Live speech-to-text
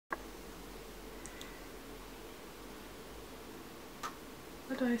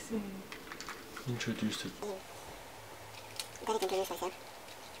What do I say? Introduce it. You gotta introduce yourself.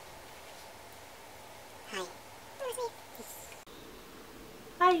 Hi.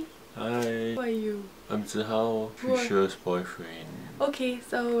 Hi. Hi. Who are you? I'm Zihao, Trish's boyfriend. Okay,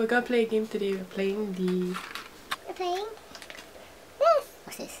 so we're gonna play a game today. We're playing the... We're playing this.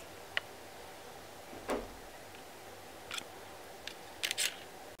 What's this?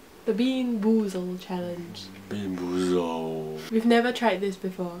 The Bean Boozled challenge. Bean Boozled. We've never tried this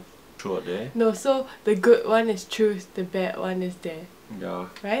before. True or dare? No, so the good one is truth, the bad one is dare. Yeah.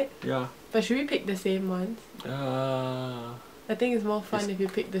 Right? Yeah. But should we pick the same ones? I think it's more fun if you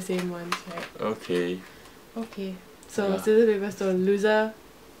pick the same ones, right? Okay. Okay. So Yeah. scissors, paper, stone. Loser.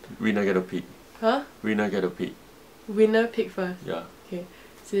 Winner get a pick. Huh? Winner get a pick. Winner pick first. Yeah. Okay.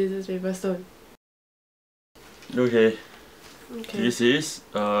 Scissors, paper, stone. Okay. Okay. This is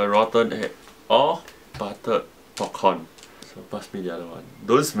rotten egg or buttered popcorn. So pass me the other one.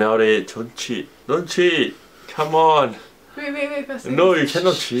 Don't smell it. Don't cheat. Don't cheat. Come on. Wait first. No, you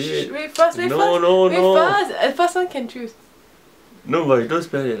cannot cheat. Wait first. No. Wait first. First one can choose. No, but you don't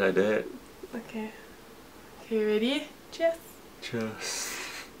smell it like that. Okay. Okay, ready? Cheers. Cheers.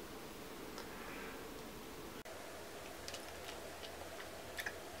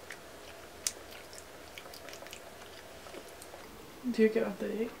 Do you get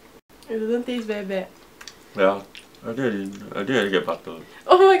butter egg? It doesn't taste very bad. Yeah. I didn't get butter.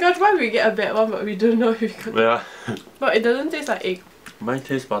 Oh my gosh, why we get a bad one but we don't know if we got... Yeah. But it doesn't taste like egg. Mine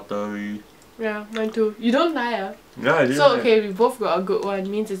tastes buttery. Yeah, mine too. You don't lie, ah. Yeah, I didn't. So okay, we both got a good one,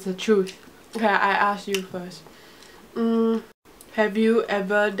 means it's the truth. Okay, I ask you first. Have you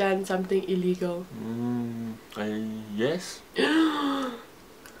ever done something illegal? Yes. You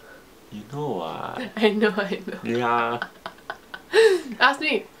know what? I know. Yeah. Ask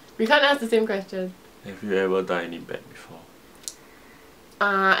me. We can't ask the same question. Have you ever done any bad before?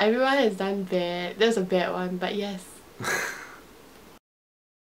 Everyone has done bad. There's a bad one, but yes.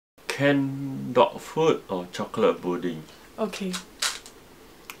 Canned dog food or chocolate pudding? Okay.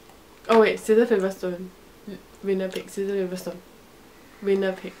 Oh wait, scissors, paper, stone. Winner pick. Scissors, paper, stone.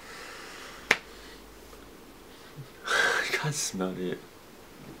 Winner pick. I can't smell it.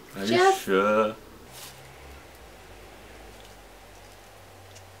 Are you Yes. sure?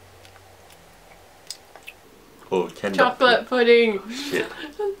 Oh, canned dog Chocolate pudding. food. Shit.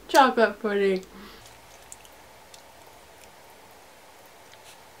 Chocolate pudding.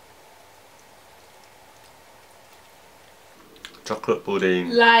 Chocolate pudding.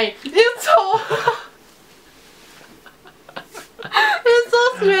 Lie. It's so... It's so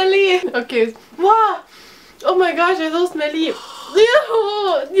smelly. Okay. Wow. Oh my gosh, it's so smelly.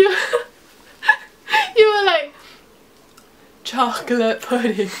 You were like... Chocolate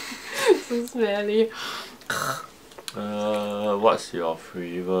pudding. So smelly. What's your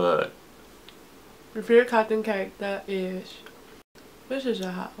favorite? Your favorite cartoon character is... Which is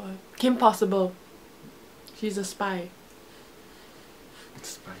a hard one? Kim Possible. She's a spy.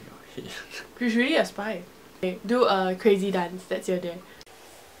 It's by your head. She's really a spy. Okay, do a crazy dance. That's your dare.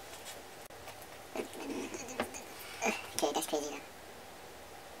 Okay, that's crazy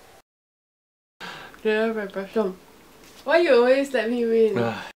now. Yeah, paper, stone. Why you always let me win?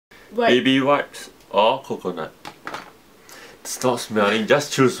 What? Baby wipes or coconut? Stop smelling,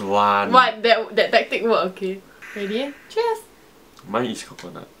 just choose one. What? That tactic work, okay. Ready? Cheers! Mine is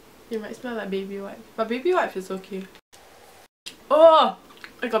coconut. You might smell like baby wipes. But baby wipes is okay. Oh!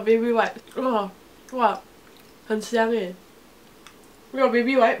 I got baby wipes. Oh! Wow. 很香耶. You got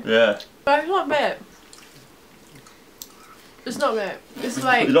baby wipe? Yeah. But it's not bad. It's not bad. It's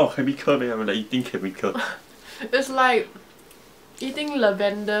like... A lot of chemical, man. I'm like eating chemical. It's like eating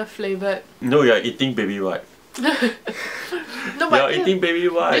lavender flavored. No, you're eating baby wipe. No, but You're eating baby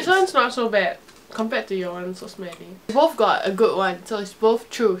wipes. this one's not so bad compared to your one, so smelly. We both got a good one, so it's both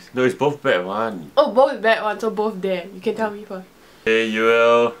truth. No, it's both bad one. Oh, both bad ones, so both there. You can tell me first. Okay, you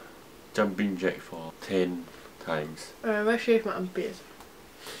will jumping jack for 10 times. Alright, let's shave my armpits.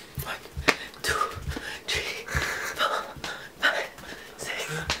 1, 2, 3, 4, 5,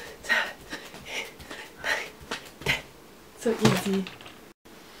 6, 7, 8, 9, 10. So easy.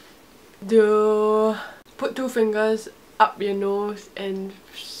 Put 2 fingers up your nose and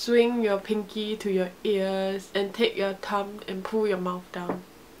swing your pinky to your ears and take your thumb and pull your mouth down.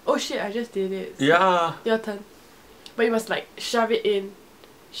 Oh shit, I just did it. Yeah. Your turn. But you must like shove it in.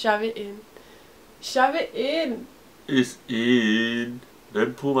 Shove it in. Shove it in! It's in.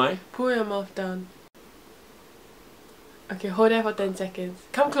 Then pull my. Pull your mouth down. Okay, hold there for 10 seconds.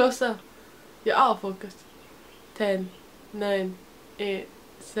 Come closer. You're out of focus. 10, 9, 8,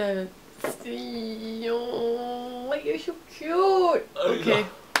 7, See, oh, you're so cute. Okay,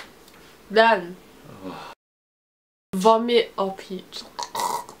 done. Vomit or peach?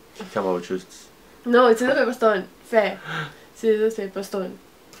 Come on, choose. No, it's scissors paper stone. Fair. Scissors paper stone.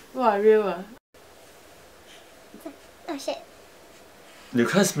 Wow, real ah. Oh shit. You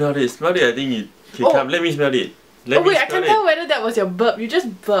can't smell it. Smell it. I think you. Okay, Oh. Come. Let me smell it. Let Oh me wait, I smell can't it. tell whether that was your burp. You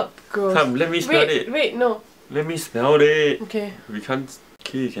just burp, gross. Come, let me smell wait, it. Wait, no. Let me smell it. Okay. We can't.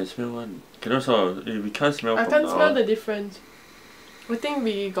 Okay, you can smell one. Cannot smell. We can't smell. I from can't now smell on. the difference. I think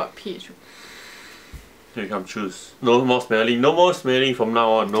we got peach. Okay, come choose. No more smelling. No more smelling from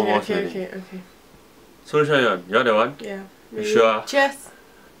now on. No more smelling. Okay. So which one you want? You want that one? Yeah. You sure? Cheers.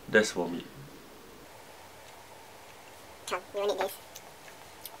 That's for me. Come, we will need this.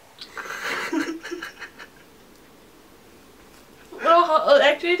 Oh,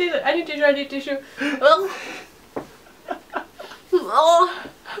 actually, I need tissue. I need tissue. Oh. Oh.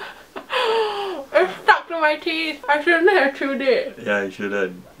 It's stuck to my teeth. I shouldn't have chewed it. Yeah, you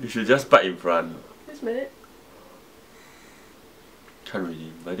shouldn't. You should just bite in front. Just a minute. Can't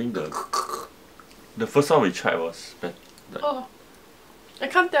really. I think the first one we tried was better. Like, Oh. I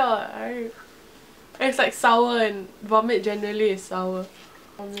can't tell. It's like sour, and vomit generally is sour.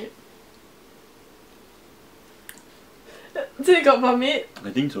 Vomit. So you got vomit?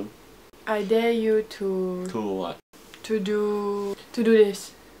 I think so. I dare you to To what? do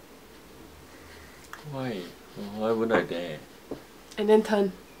this Why? Why wouldn't I dare? and then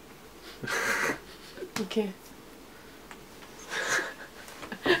turn. Okay.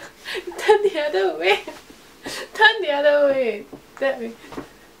 Turn the other way. Turn the other way. That way.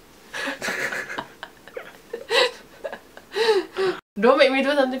 Don't make me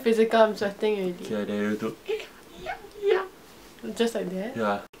do something physical. I'm sweating already. Okay, I dare you to. Yeah. Just like that.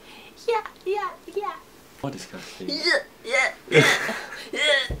 Yeah. Yeah. What disgusting.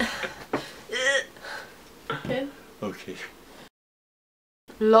 Can? Okay.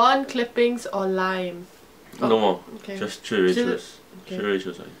 Lawn clippings or lime? Oh, No more. Okay. Just straight away Scissors. choose. Okay. Straight away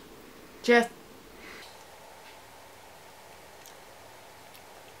choose. Right? Just.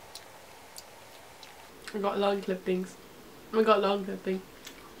 I got lawn clippings. I got lawn clipping.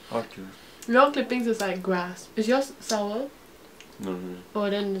 Okay. Lawn clippings is like grass. Is yours sour? No, no. Oh,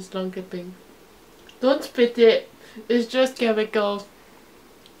 then it's lawn clipping. Don't spit it. It's just chemicals.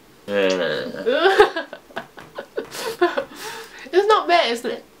 Yeah. It's not bad.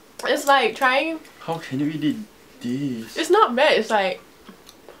 It's like trying. How can you eat this? It's not bad. It's like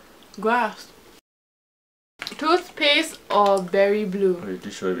grass. Toothpaste or berry blue? Oh,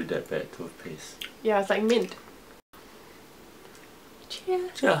 this should be that bad. Toothpaste. Yeah, it's like mint. Cheers.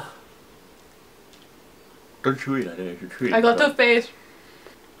 Yeah. Don't chew it like that. You should chew it. I got No. toothpaste.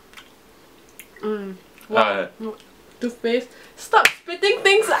 What? Toothpaste? Stop spitting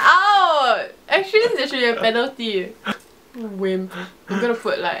things out! Actually, there should be a penalty. Wimp. I'm gonna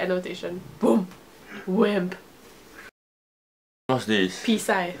put like annotation. Boom. Wimp. What's this?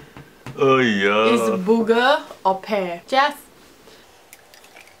 Pisai. Oh yeah. Is booger or pear? Just.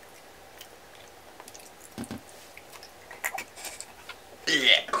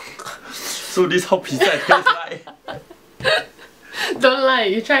 So this how pizza tastes like? Don't lie,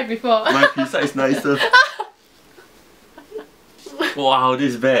 you tried before. My pizza is nicer. Wow,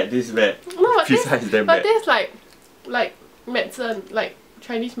 this is bad. This is bad. No, but Pizza is damn but bad. tastes like medicine, like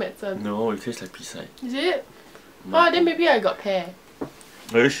Chinese medicine. No, it tastes like pizza. Is it? Oh, then maybe I got pear.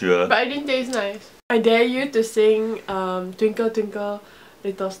 Are you sure? But it didn't taste nice. I dare you to sing Twinkle Twinkle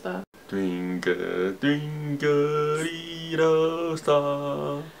Little Star. Twinkle, twinkle, little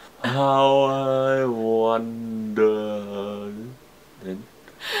star, how I wonder. Then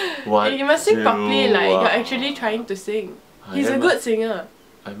what? You must sing properly, like you you're are. actually trying to sing. I He's a am good singer.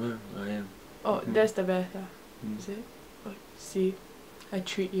 I am. Oh, that's the best. Is it? Oh, see, I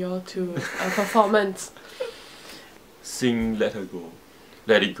treat you all to a performance. Sing, let her go.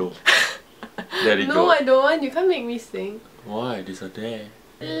 Let it go. Let it No, go. I don't want. You can't make me sing. Why? These are there.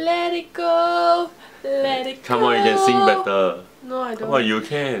 Let it go. Let it Come go. on, you can sing better. No, I don't. Come on, you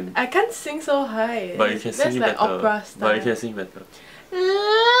can. I can't sing so high. But you can That's sing like better. opera style. But you can sing better.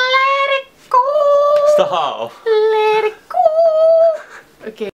 Let it go. Stop! Let it go.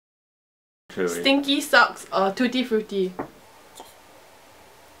 Okay. Straight away. Stinky socks or Tutti Frutti?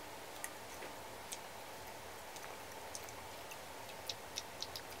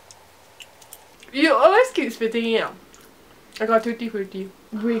 You always keep spitting it out. I got Tutti Frutti.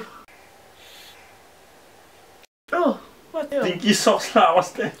 Breathe. Oh, what the hell? Stinky socks lah,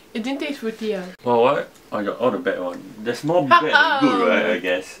 what's that? It didn't taste fruity. Well, what? I got all the bad one. There's more bad than good, right? I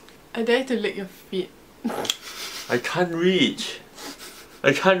guess. I dare to lick your feet. I can't reach.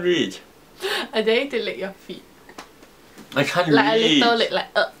 I can't reach. I dare you to lick your feet. I can't Like reach. a little lick,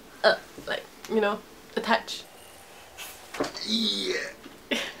 like, you know, a touch. Yeah.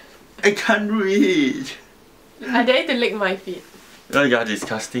 I can't reach. I dare you to lick my feet. Oh, you're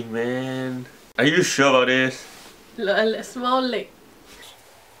disgusting, man. Are you sure about this? A small lick.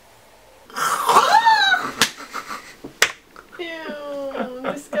 Ew,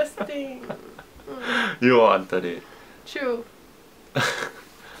 disgusting. You wanted it. True.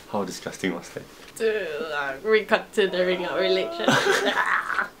 How disgusting was that? Reconsidering our relationship.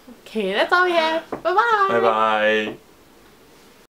 Okay, that's all we have. Bye bye. Bye bye.